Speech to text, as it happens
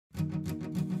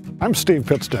I'm Steve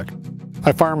Pitstick.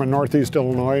 I farm in northeast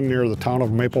Illinois near the town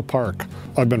of Maple Park.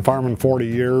 I've been farming 40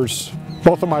 years.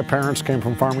 Both of my parents came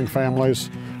from farming families.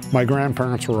 My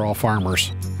grandparents were all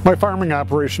farmers. My farming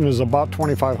operation is about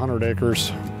 2,500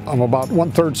 acres. I'm about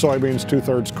 1/3 soybeans,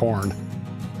 2/3 corn.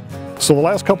 So the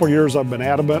last couple of years I've been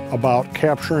adamant about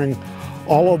capturing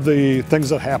all of the things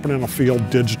that happen in a field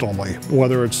digitally,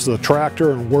 whether it's the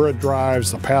tractor and where it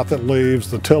drives, the path it leaves,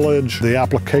 the tillage, the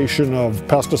application of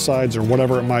pesticides or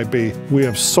whatever it might be. We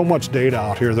have so much data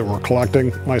out here that we're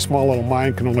collecting. My small little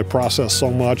mind can only process so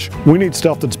much. We need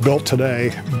stuff that's built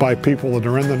today by people that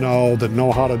are in the know, that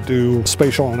know how to do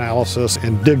spatial analysis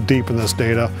and dig deep in this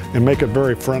data and make it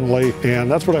very friendly. And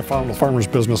that's what I found with Farmers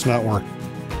Business Network.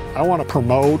 I want to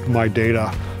promote my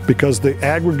data because the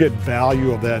aggregate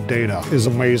value of that data is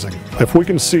amazing. If we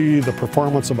can see the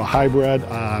performance of a hybrid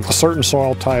on a certain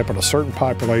soil type and a certain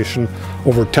population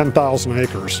over 10,000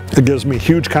 acres, it gives me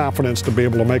huge confidence to be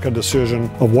able to make a decision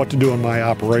of what to do in my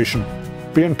operation.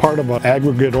 Being part of an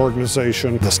aggregate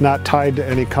organization that's not tied to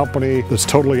any company, that's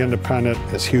totally independent,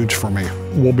 is huge for me.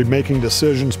 We'll be making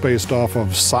decisions based off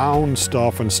of sound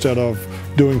stuff instead of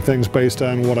doing things based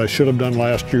on what I should have done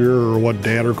last year or what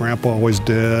Dad or Grandpa always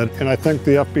did. And I think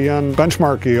the FBN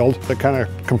benchmark yield, that kind of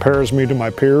compares me to my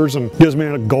peers and gives me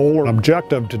a goal or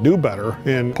objective to do better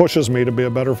and pushes me to be a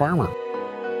better farmer.